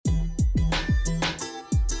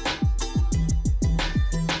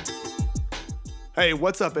Hey,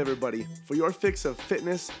 what's up, everybody? For your fix of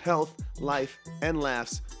fitness, health, life, and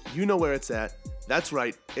laughs, you know where it's at. That's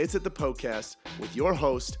right, it's at the podcast with your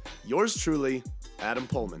host, yours truly, Adam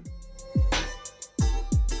Pullman.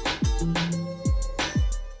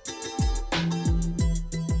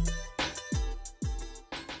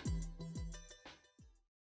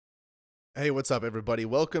 Hey, what's up, everybody?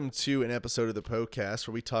 Welcome to an episode of the podcast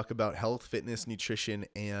where we talk about health, fitness, nutrition,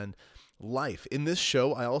 and life. In this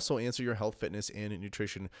show, I also answer your health, fitness, and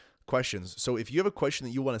nutrition questions. So if you have a question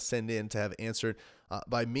that you want to send in to have answered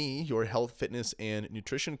by me, your health, fitness, and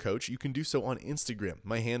nutrition coach, you can do so on Instagram.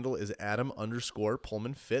 My handle is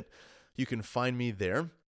Adam_PullmanFit. You can find me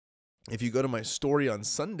there. If you go to my story on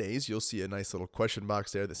Sundays, you'll see a nice little question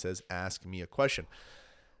box there that says, Ask Me a Question.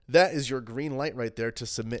 That is your green light right there to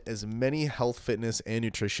submit as many health, fitness, and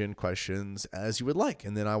nutrition questions as you would like.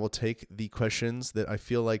 And then I will take the questions that I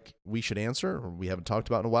feel like we should answer or we haven't talked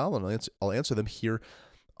about in a while, and I'll answer them here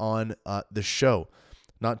on the show.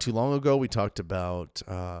 Not too long ago, we talked about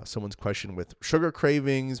someone's question with sugar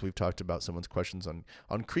cravings. We've talked about someone's questions on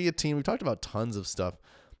creatine. We've talked about tons of stuff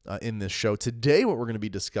in this show. Today, what we're going to be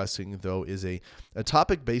discussing, though, is a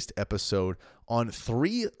topic-based episode on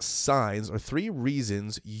 3 signs or 3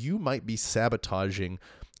 reasons you might be sabotaging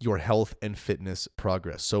your health and fitness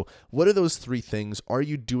progress. So what are those 3 things? Are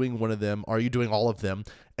you doing one of them? Are you doing all of them?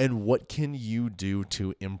 And what can you do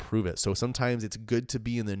to improve it? So sometimes it's good to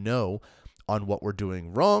be in the know on what we're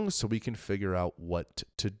doing wrong so we can figure out what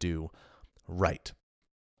to do right.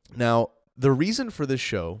 Now, the reason for this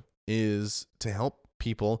show is to help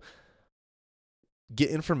people get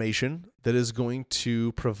information that is going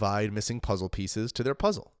to provide missing puzzle pieces to their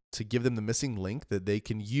puzzle, to give them the missing link that they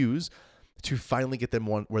can use to finally get them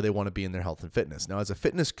where they want to be in their health and fitness. Now, as a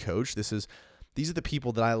fitness coach, these are the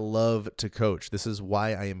people that I love to coach. This is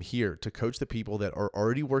why I am here, to coach the people that are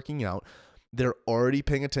already working out. They're already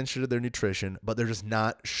paying attention to their nutrition, but they're just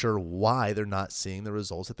not sure why they're not seeing the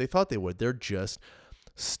results that they thought they would. They're just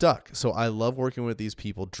stuck. So I love working with these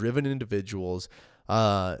people, driven individuals,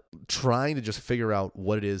 trying to just figure out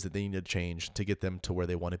what it is that they need to change to get them to where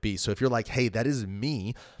they want to be. So if you're like, hey, that is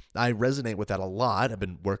me, I resonate with that a lot. I've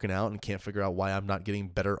been working out and can't figure out why I'm not getting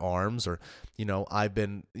better arms, or, I've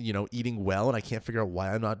been, eating well and I can't figure out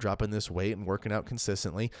why I'm not dropping this weight and working out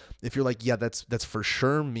consistently. If you're like, yeah, that's for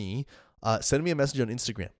sure me, send me a message on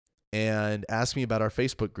Instagram and ask me about our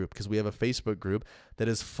Facebook group, because we have a Facebook group that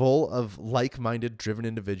is full of like-minded, driven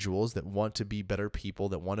individuals that want to be better people,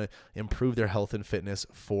 that want to improve their health and fitness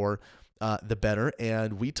for the better.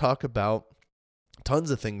 And we talk about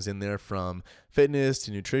tons of things in there, from fitness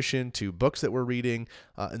to nutrition to books that we're reading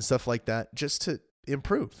and stuff like that, just to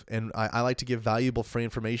improve. And I like to give valuable free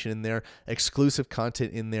information in there, exclusive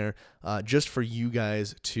content in there, just for you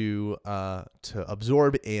guys to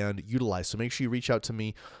absorb and utilize. So make sure you reach out to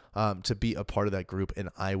me to be a part of that group, and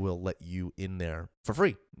I will let you in there for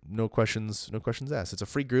free. No questions asked. It's a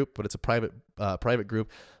free group, but it's a private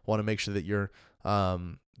group. I want to make sure that you're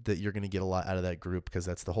going to get a lot out of that group, because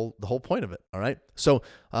that's the whole point of it. All right. So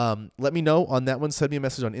let me know on that one. Send me a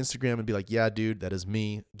message on Instagram and be like, yeah, dude, that is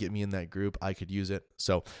me. Get me in that group. I could use it.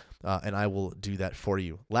 So, and I will do that for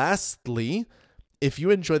you. Lastly, if you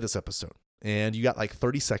enjoyed this episode and you got like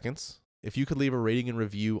 30 seconds, if you could leave a rating and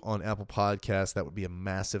review on Apple Podcasts, that would be a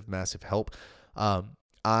massive, massive help.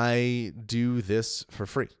 I do this for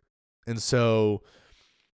free. And so,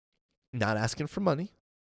 not asking for money,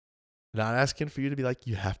 not asking for you to be like,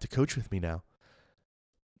 you have to coach with me now.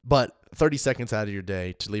 But 30 seconds out of your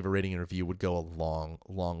day to leave a rating and review would go a long,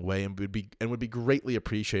 long way, and would be greatly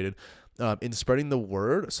appreciated in spreading the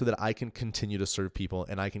word, so that I can continue to serve people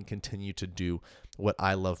and I can continue to do what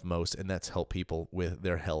I love most, and that's help people with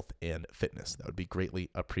their health and fitness. That would be greatly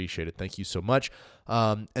appreciated. Thank you so much.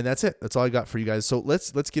 And that's it. That's all I got for you guys. So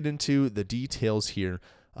let's get into the details here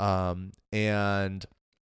and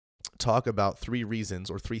talk about 3 reasons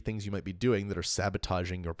or 3 things you might be doing that are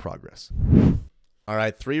sabotaging your progress. All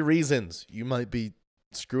right, 3 reasons you might be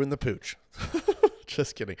screwing the pooch.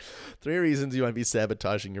 Just kidding. 3 reasons you might be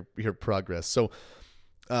sabotaging your progress. So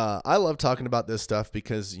I love talking about this stuff,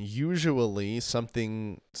 because usually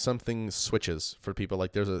something switches for people.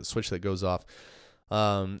 Like, there's a switch that goes off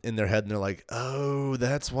in their head, and they're like, oh,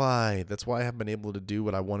 that's why I haven't been able to do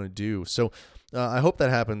what I want to do. So I hope that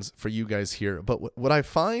happens for you guys here. But what I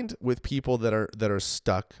find with people that are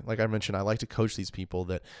stuck, like I mentioned, I like to coach these people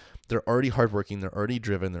that they're already hardworking, they're already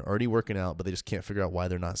driven, they're already working out, but they just can't figure out why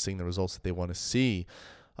they're not seeing the results that they want to see.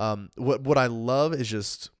 What I love is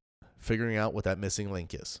just figuring out what that missing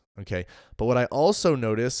link is. Okay. But what I also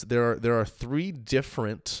notice, there are 3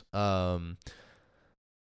 different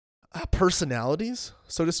personalities,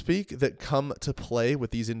 so to speak, that come to play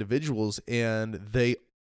with these individuals, and they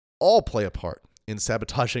all play a part in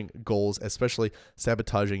sabotaging goals, especially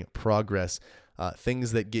sabotaging progress,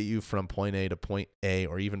 things that get you from point A to point A,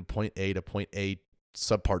 or even point A to point A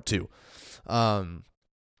subpart 2.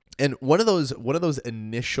 And one of those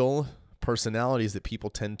initial personalities that people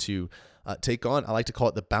tend to take on, I like to call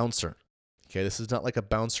it the bouncer. Okay, this is not like a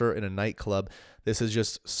bouncer in a nightclub. This is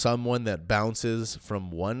just someone that bounces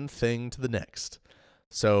from one thing to the next.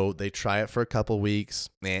 So they try it for a couple weeks,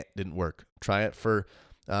 didn't work. Try it for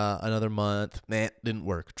another month, didn't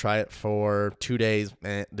work. Try it for 2 days,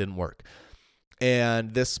 didn't work.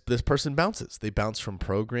 And this person bounces. They bounce from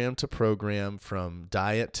program to program, from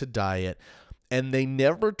diet to diet, and they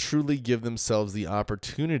never truly give themselves the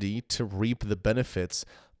opportunity to reap the benefits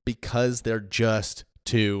because they're just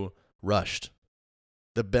too rushed.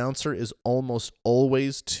 The bouncer is almost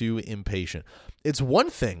always too impatient. It's one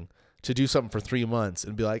thing to do something for 3 months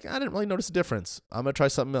and be like, I didn't really notice a difference. I'm going to try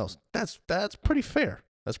something else. That's pretty fair.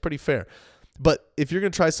 That's pretty fair. But if you're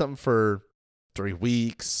going to try something for 3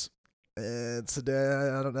 weeks, I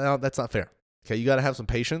don't know, that's not fair. Okay, you got to have some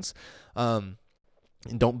patience, and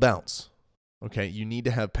don't bounce. Okay, you need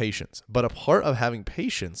to have patience. But a part of having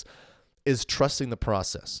patience is trusting the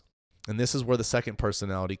process. And this is where the second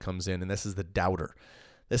personality comes in, and this is the doubter.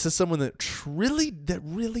 This is someone that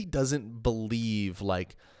really doesn't believe,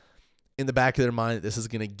 like, in the back of their mind, that this is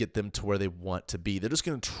going to get them to where they want to be. They're just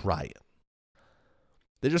going to try it.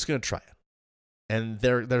 They're just going to try it. And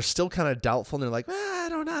they're still kind of doubtful, and they're like, I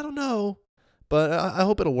don't know, but I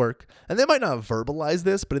hope it'll work. And they might not verbalize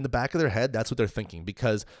this, but in the back of their head, that's what they're thinking,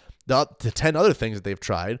 because the 10 other things that they've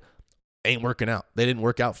tried ain't working out. They didn't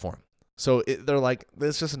work out for them. So they're like,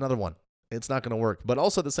 it's just another one. It's not going to work. But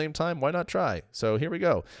also at the same time, why not try? So here we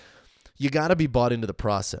go. You got to be bought into the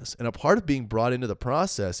process. And a part of being brought into the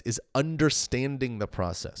process is understanding the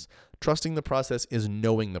process. Trusting the process is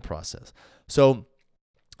knowing the process. So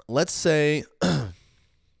let's say,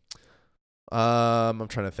 I'm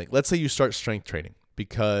trying to think. Let's say you start strength training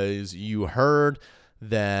because you heard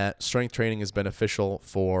that strength training is beneficial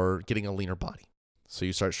for getting a leaner body. So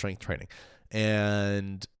you start strength training.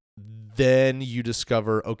 And then you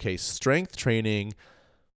discover, okay, strength training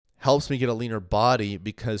helps me get a leaner body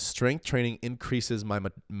because strength training increases my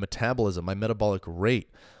metabolism, my metabolic rate.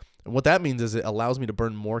 And what that means is it allows me to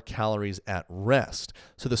burn more calories at rest.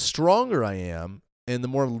 So the stronger I am and the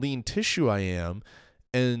more lean tissue I am,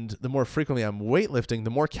 and the more frequently I'm weightlifting, the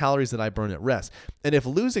more calories that I burn at rest. And if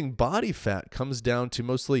losing body fat comes down to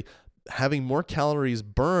mostly having more calories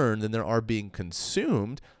burned than there are being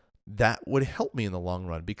consumed, that would help me in the long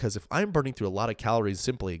run, because if I'm burning through a lot of calories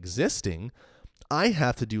simply existing, I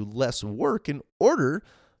have to do less work in order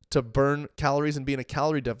to burn calories and be in a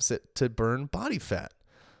calorie deficit to burn body fat.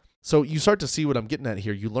 So you start to see what I'm getting at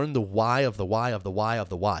here. You learn the why of the why of the why of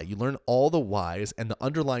the why. You learn all the whys and the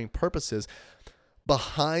underlying purposes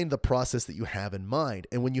behind the process that you have in mind.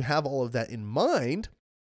 And when you have all of that in mind,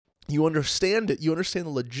 you understand it, you understand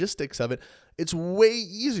the logistics of it, it's way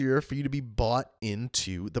easier for you to be bought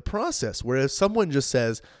into the process. Whereas someone just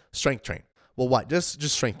says, strength train. Well, why? Just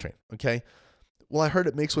strength train, okay? Well, I heard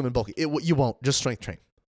it makes women bulky. You won't, just strength train.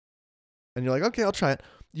 And you're like, okay, I'll try it.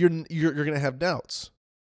 You're going to have doubts.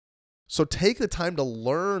 So take the time to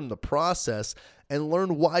learn the process and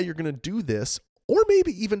learn why you're going to do this, or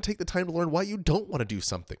maybe even take the time to learn why you don't want to do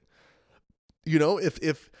something. You know,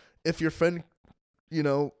 if your friend, you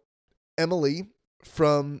know, Emily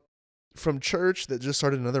from church that just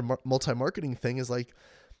started another multi-marketing thing is like,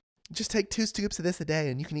 just take 2 scoops of this a day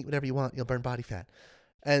and you can eat whatever you want. You'll burn body fat.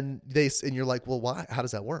 And you're like, well, why? How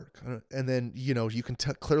does that work? And then, you know, you can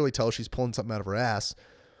clearly tell she's pulling something out of her ass.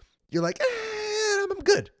 You're like, I'm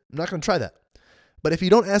good. I'm not going to try that. But if you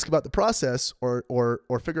don't ask about the process or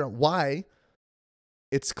figure out why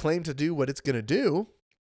it's claimed to do what it's going to do,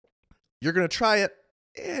 you're going to try it,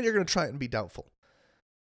 and you're going to try it and be doubtful.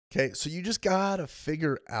 Okay, so you just got to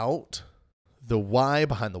figure out the why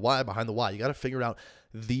behind the why behind the why. You got to figure out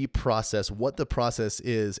the process, what the process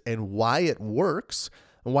is, and why it works,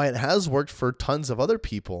 and why it has worked for tons of other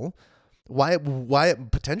people, why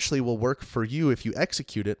it potentially will work for you if you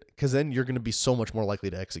execute it, because then you're going to be so much more likely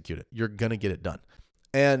to execute it. You're going to get it done.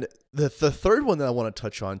 And the third one that I want to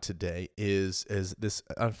touch on today is this.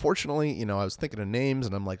 Unfortunately, you know, I was thinking of names,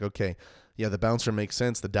 and I'm like, okay, yeah, the bouncer makes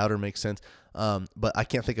sense, the doubter makes sense, but I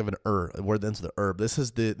can't think of a word that ends with the herb. This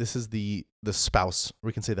is the spouse.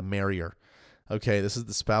 We can say the marrier. Okay, this is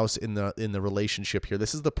the spouse in the relationship here.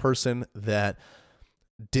 This is the person that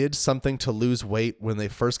did something to lose weight when they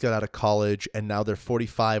first got out of college, and now they're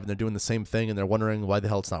 45 and they're doing the same thing, and they're wondering why the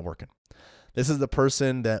hell it's not working. This is the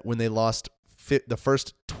person that when they lost the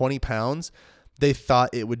first 20 pounds, they thought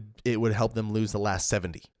it would help them lose the last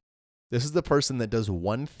 70. This is the person that does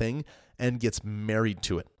one thing and gets married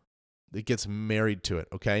to it. It gets married to it,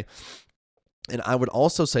 okay? And I would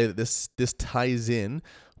also say that this ties in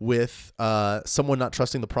with someone not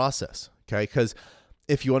trusting the process, okay? Because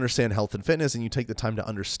if you understand health and fitness and you take the time to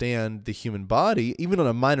understand the human body, even on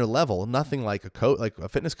a minor level, nothing like a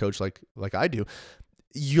fitness coach like I do,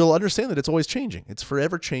 you'll understand that it's always changing. It's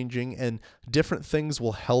forever changing, and different things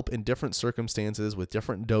will help in different circumstances with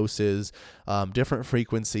different doses, different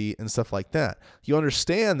frequency, and stuff like that. You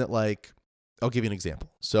understand that, like, I'll give you an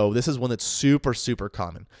example. So this is one that's super, super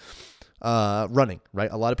common. Running,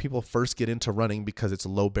 right? A lot of people first get into running because it's a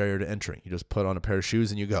low barrier to entry. You just put on a pair of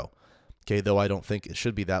shoes and you go. Okay, though I don't think it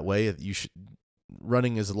should be that way.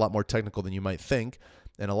 Running is a lot more technical than you might think,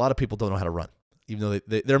 and a lot of people don't know how to run, even though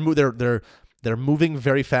they're moving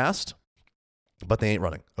very fast, but they ain't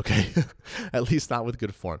running. Okay, at least not with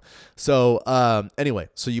good form. So anyway,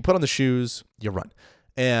 so you put on the shoes, you run,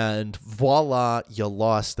 and voila, you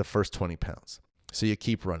lost the first 20 pounds. So you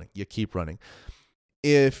keep running.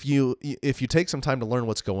 If you take some time to learn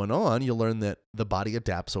what's going on, you'll learn that the body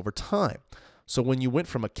adapts over time. So when you went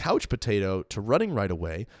from a couch potato to running right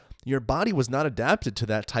away, your body was not adapted to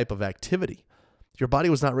that type of activity. Your body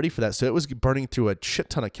was not ready for that. So it was burning through a shit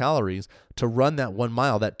ton of calories to run that 1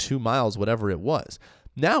 mile, that 2 miles, whatever it was.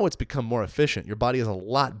 Now it's become more efficient. Your body is a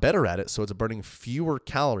lot better at it, so it's burning fewer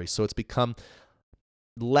calories. So it's become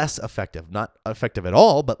less effective. Not effective at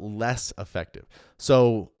all, but less effective.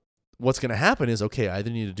 So what's going to happen is, okay, I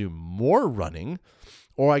either need to do more running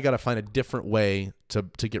or I got to find a different way to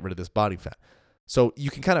get rid of this body fat. So you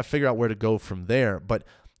can kind of figure out where to go from there. But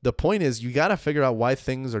the point is, you got to figure out why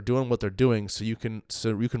things are doing what they're doing so you can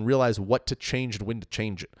realize what to change and when to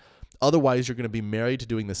change it. Otherwise, you're going to be married to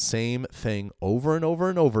doing the same thing over and over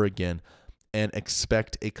and over again and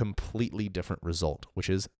expect a completely different result, which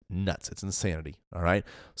is nuts. It's insanity. All right.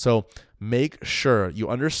 So make sure you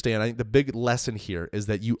understand. I think the big lesson here is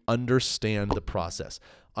that you understand the process.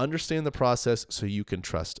 Understand the process so you can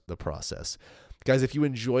trust the process. Guys, if you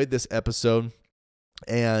enjoyed this episode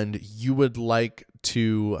and you would like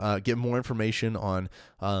to get more information on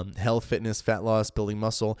health, fitness, fat loss, building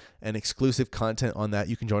muscle, and exclusive content on that,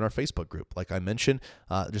 you can join our Facebook group. Like I mentioned,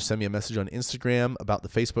 just send me a message on Instagram about the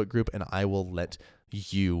Facebook group, and I will let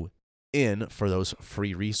you in for those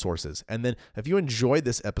free resources. And then if you enjoyed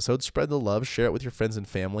this episode, spread the love, share it with your friends and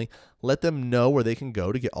family. Let them know where they can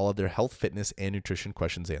go to get all of their health, fitness, and nutrition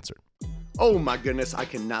questions answered. Oh my goodness, I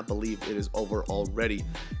cannot believe it is over already.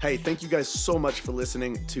 Hey, thank you guys so much for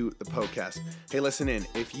listening to the podcast. Hey, listen in.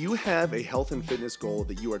 If you have a health and fitness goal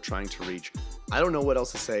that you are trying to reach, I don't know what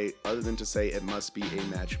else to say other than to say it must be a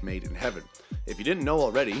match made in heaven. If you didn't know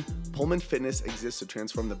already, Pullman Fitness exists to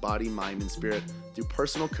transform the body, mind, and spirit through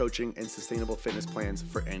personal coaching and sustainable fitness plans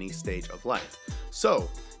for any stage of life. So,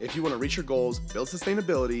 if you want to reach your goals, build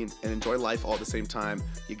sustainability, and enjoy life all at the same time,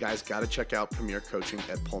 you guys got to check out Premier Coaching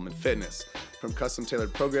at Pullman Fitness. From custom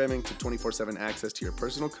tailored programming to 24/7 access to your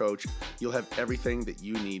personal coach, you'll have everything that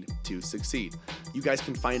you need to succeed. You guys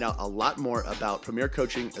can find out a lot more about Premier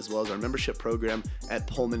Coaching as well as our membership program at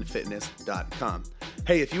pullmanfitness.com.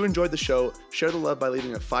 Hey, if you enjoyed the show, share the love by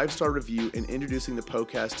leaving a 5-star review and introducing the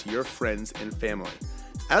podcast to your friends and family.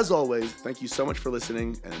 As always, thank you so much for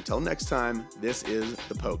listening, and until next time, this is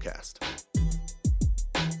the podcast.